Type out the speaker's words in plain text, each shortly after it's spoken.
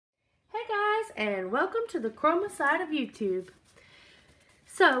and welcome to the Chroma side of YouTube.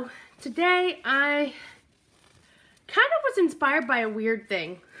 So today I kind of was inspired by a weird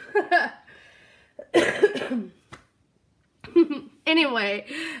thing. Anyway,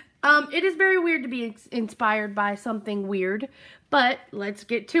 it is very weird to be inspired by something weird, but let's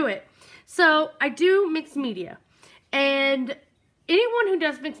get to it. So I do mixed media, and anyone who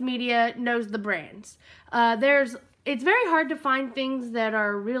does mixed media knows the brands. It's very hard to find things that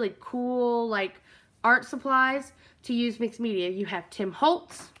are really cool, like art supplies, to use mixed media. You have Tim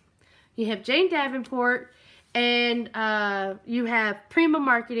Holtz, you have Jane Davenport, and you have Prima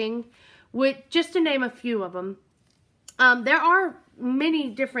Marketing, just to name a few of them. There are many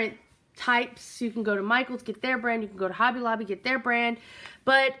different types. You can go to Michael's, get their brand. You can go to Hobby Lobby, get their brand.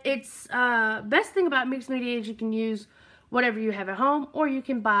 But it's best thing about mixed media is you can use whatever you have at home, or you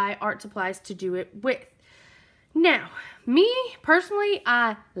can buy art supplies to do it with. Now, me personally,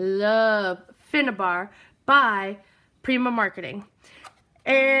 I love Finnabair by Prima Marketing.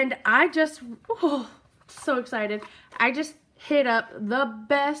 And I just, so excited. I just hit up the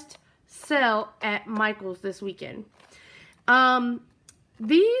best sale at Michael's this weekend.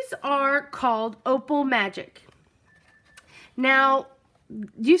 These are called Opal Magic. Now,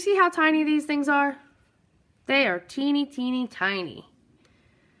 do you see how tiny these things are? They are teeny, teeny, tiny.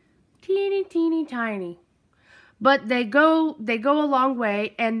 Teeny, teeny, tiny. But they go a long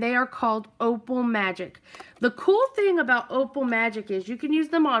way, and they are called Opal Magic. The cool thing about Opal Magic is you can use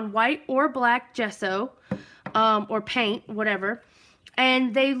them on white or black gesso, or paint, whatever.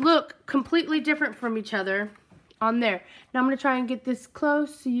 And they look completely different from each other on there. Now I'm going to try and get this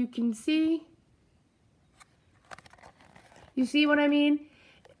close so you can see. You see what I mean?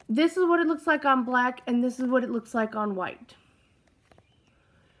 This is what it looks like on black, and this is what it looks like on white.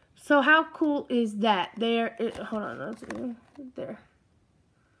 So how cool is that? Hold on, there.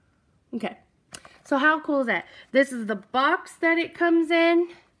 Okay. So how cool is that? This is the box that it comes in.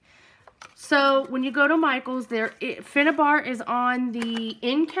 So when you go to Michael's, Finnabair is on the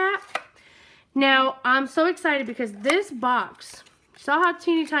end cap. Now I'm so excited because this box, saw how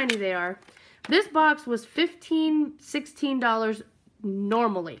teeny tiny they are. This box was $15, $16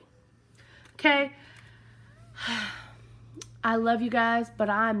 normally. Okay. I love you guys,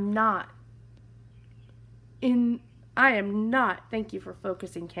 but I am not, thank you for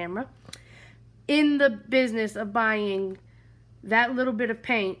focusing camera, in the business of buying that little bit of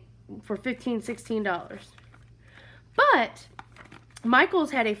paint for $15, $16. But Michael's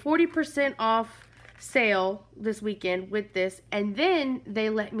had a 40% off sale this weekend with this, and then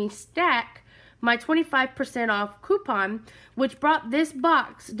they let me stack my 25% off coupon, which brought this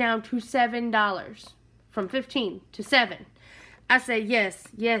box down to $7 from $15 to $7. I say yes,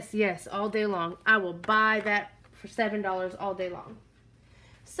 yes, yes, all day long. I will buy that for $7 all day long.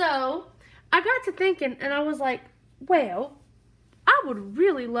 So I got to thinking, and I was like, well, I would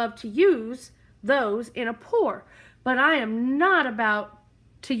really love to use those in a pour, but I am not about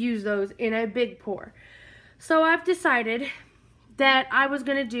to use those in a big pour. So I've decided that I was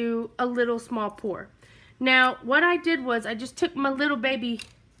going to do a little small pour. Now, what I did was I just took my little baby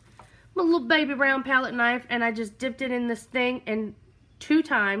round palette knife, and I just dipped it in this thing and 2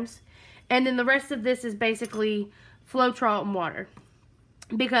 times, and then the rest of this is basically Floetrol and water,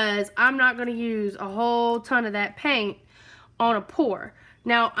 because I'm not going to use a whole ton of that paint on a pour.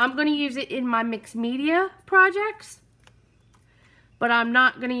 Now I'm going to use it in my mixed media projects, but I'm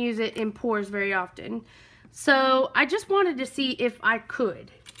not going to use it in pours very often. So I just wanted to see if I could.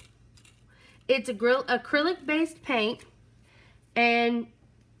 It's acrylic based paint, and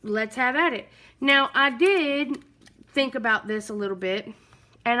let's have at it. Now, I did think about this a little bit,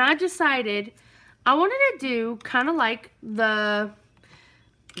 and I decided I wanted to do kind of like this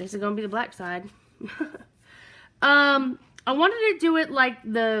is going to be the black side. I wanted to do it like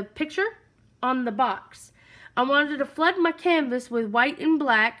the picture on the box. I wanted to flood my canvas with white and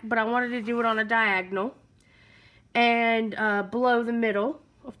black, but I wanted to do it on a diagonal and below the middle,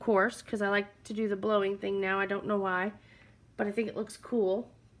 of course, because I like to do the blowing thing now. I don't know why, but I think it looks cool.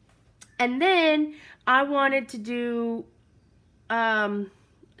 And then I wanted to do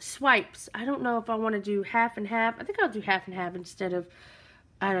swipes. I don't know if I want to do half and half. I think I'll do half and half instead of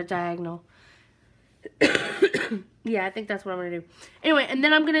at a diagonal. Yeah, I think that's what I'm going to do. Anyway, and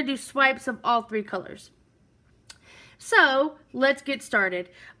then I'm going to do swipes of all 3 colors. So, let's get started.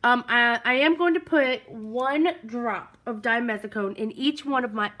 I am going to put 1 drop of dimethicone in each one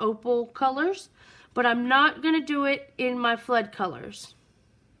of my opal colors, but I'm not going to do it in my flood colors.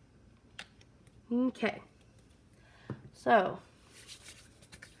 Okay, so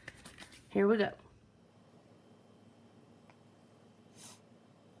here we go.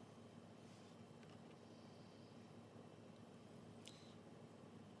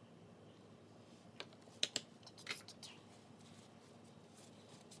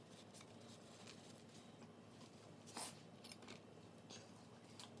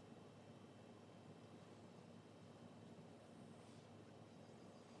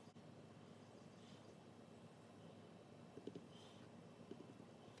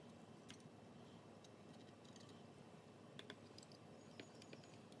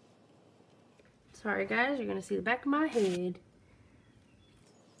 Sorry guys, you're gonna see the back of my head.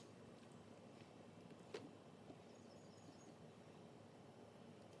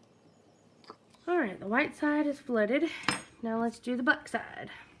 Alright, the white side is flooded. Now let's do the black side.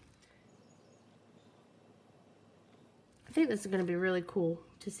 I think this is going to be really cool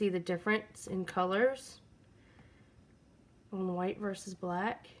to see the difference in colors on white versus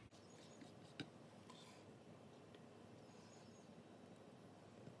black.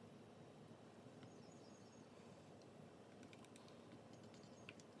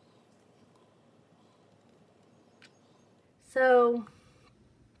 So,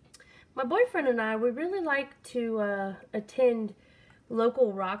 my boyfriend and I, we really like to attend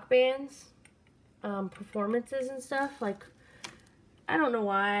local rock bands, performances and stuff. Like, I don't know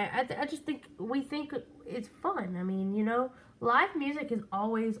why. I just think, we think it's fun. I mean, you know, live music is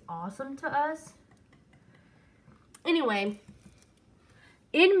always awesome to us. Anyway,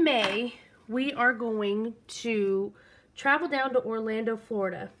 in May, we are going to travel down to Orlando,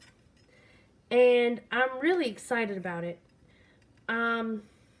 Florida. And I'm really excited about it.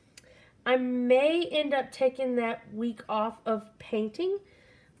 I may end up taking that week off of painting,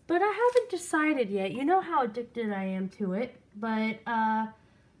 but I haven't decided yet. You know how addicted I am to it, but I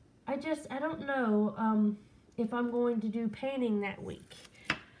don't know if I'm going to do painting that week.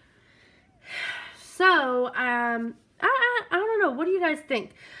 So, I don't know. What do you guys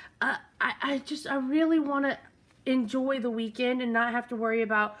think? I really want to enjoy the weekend and not have to worry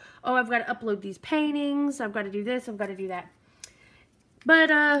about, oh, I've got to upload these paintings, I've got to do this, I've got to do that.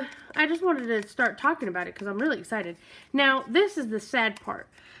 But I just wanted to start talking about it because I'm really excited. Now, this is the sad part.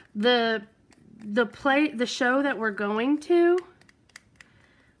 The show that we're going to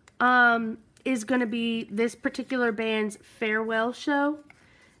is going to be this particular band's farewell show.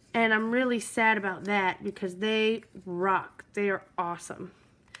 And I'm really sad about that because they rock. They are awesome.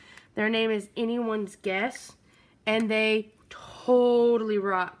 Their name is Anyone's Guess. And they totally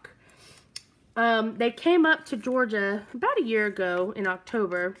rock. They came up to Georgia about a year ago in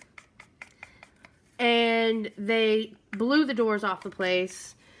October, and they blew the doors off the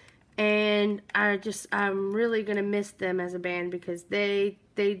place, and I'm really gonna miss them as a band because they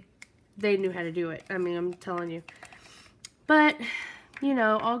knew how to do it. I mean, I'm telling you. But, you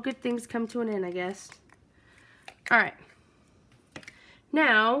know, all good things come to an end, I guess. Alright.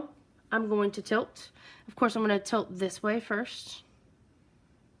 Now, I'm going to tilt. Of course, I'm going to tilt this way first.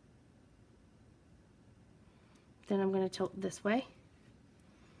 Then I'm going to tilt this way.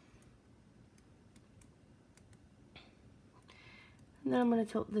 And then I'm going to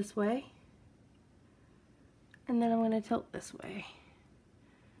tilt this way. And then I'm going to tilt this way.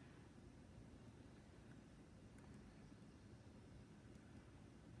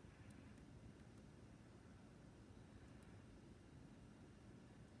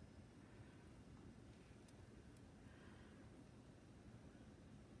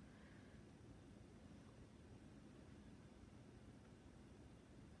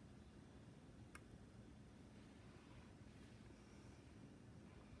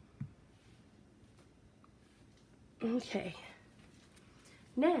 Okay,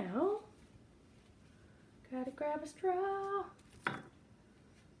 now, gotta grab a straw.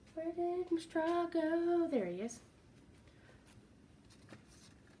 Where did my straw go? There he is.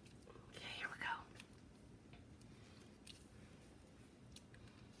 Okay, here we go.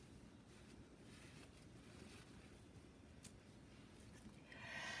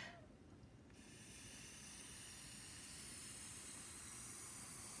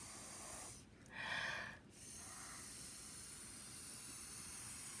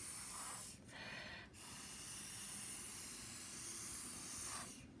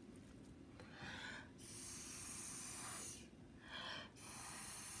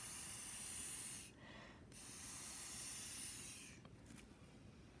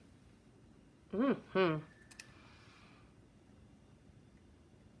 Mm-hmm.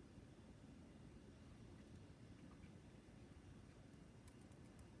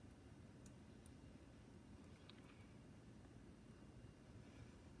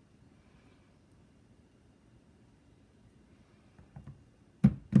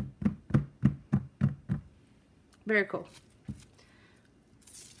 Very cool.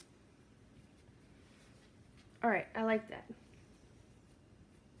 All right, I like that.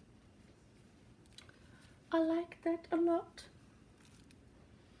 I like that a lot.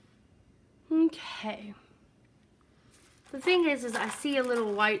 Okay. The thing is I see a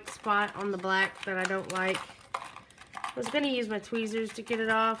little white spot on the black that I don't like. I was going to use my tweezers to get it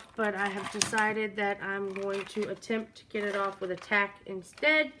off, but I have decided that I'm going to attempt to get it off with a tack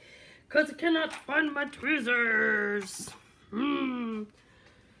instead, because I cannot find my tweezers.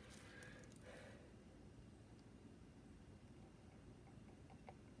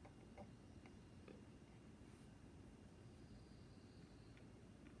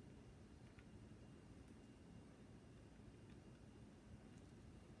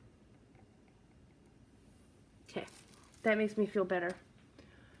 That makes me feel better.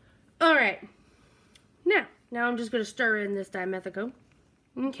 All right. Now I'm just going to stir in this dimethicone.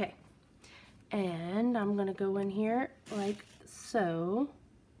 Okay. And I'm going to go in here like so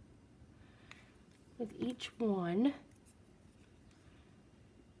with each one.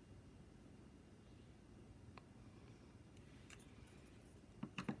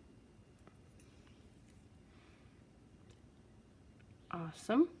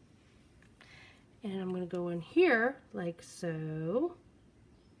 Awesome. And I'm going to go in here like so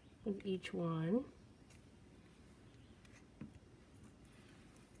with each one.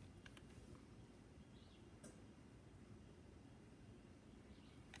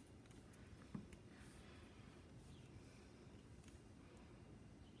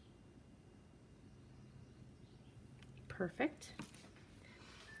 Perfect.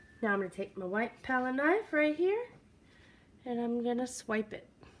 Now I'm going to take my white palette knife right here and I'm going to swipe it.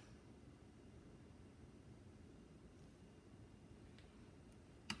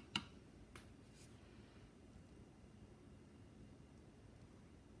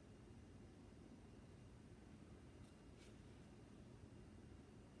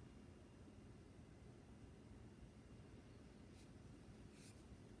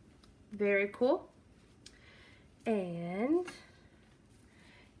 Very cool. And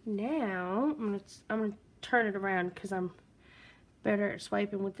now I'm gonna turn it around because I'm better at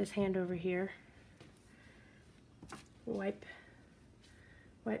swiping with this hand over here. Wipe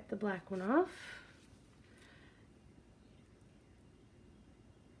the black one off.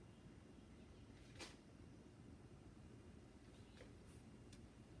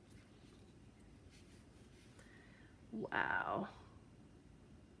 Wow.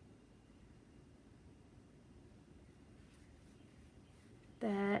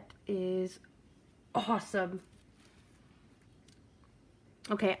 That is awesome.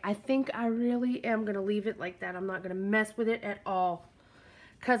 Okay, I think I really am going to leave it like that. I'm not going to mess with it at all.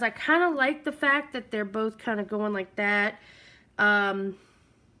 Because I kind of like the fact that they're both kind of going like that.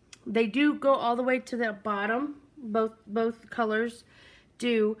 They do go all the way to the bottom. Both colors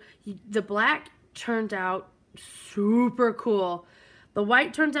do. The black turns out super cool. The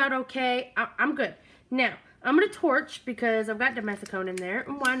white turns out okay. I'm good. Now, I'm going to torch because I've got dimethicone in there,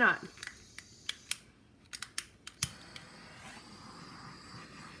 and why not?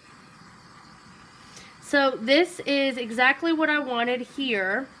 So this is exactly what I wanted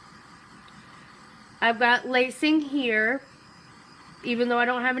here. I've got lacing here, even though I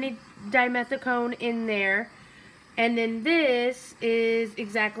don't have any dimethicone in there. And then this is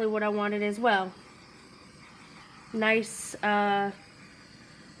exactly what I wanted as well. Nice, nice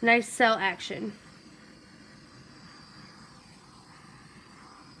cell action.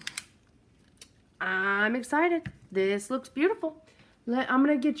 I'm excited. This looks beautiful. I'm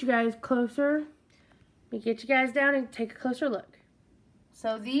going to get you guys closer. Let me get you guys down and take a closer look.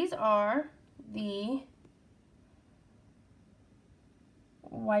 So these are the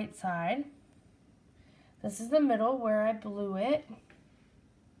white side. This is the middle where I blew it.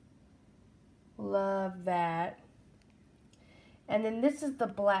 Love that. And then this is the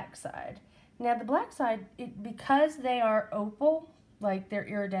black side. Now the black side, because they are opal, like they're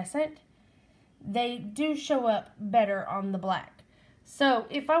iridescent, they do show up better on the black. So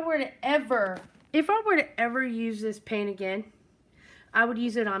if I were to ever use this paint again, I would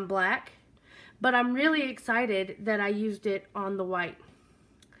use it on black. But I'm really excited that I used it on the white.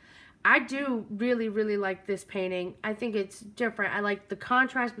 I do really, really like this painting. I think it's different. I like the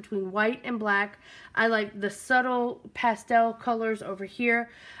contrast between white and black. I like the subtle pastel colors over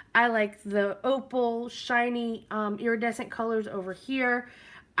here. I like the opal, shiny, iridescent colors over here.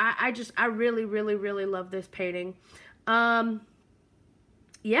 I really, really, really love this painting. Yeah,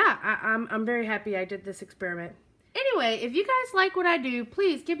 I'm very happy I did this experiment. Anyway, if you guys like what I do,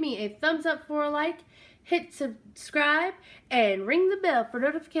 please give me a thumbs up for a like, hit subscribe, and ring the bell for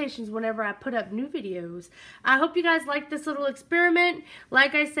notifications whenever I put up new videos. I hope you guys like this little experiment.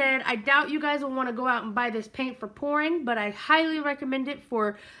 Like I said, I doubt you guys will want to go out and buy this paint for pouring, but I highly recommend it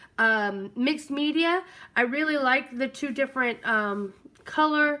for mixed media. I really like the two different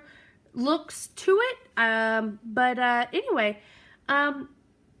color looks to it. Anyway,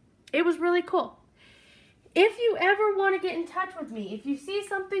 it was really cool. If you ever want to get in touch with me, if you see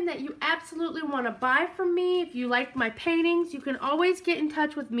something that you absolutely want to buy from me, if you like my paintings, you can always get in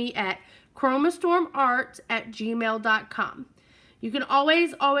touch with me at chromastormarts@gmail.com. You can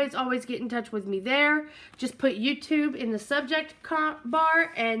always get in touch with me there. Just put YouTube in the subject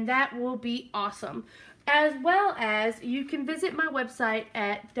bar and that will be awesome. As well as you can visit my website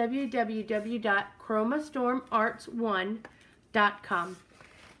at www.chromastormarts1.com.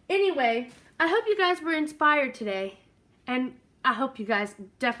 Anyway, I hope you guys were inspired today, And I hope you guys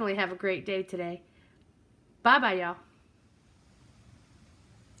definitely have a great day today. Bye-bye, y'all.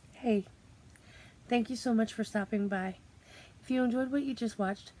 Hey, thank you so much for stopping by. If you enjoyed what you just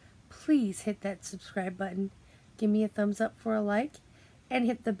watched, please hit that subscribe button, give me a thumbs up for a like, and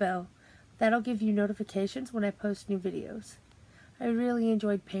hit the bell. That'll give you notifications when I post new videos. I really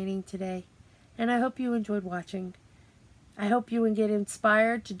enjoyed painting today, and I hope you enjoyed watching. I hope you get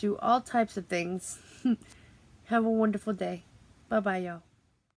inspired to do all types of things. Have a wonderful day. Bye-bye, y'all.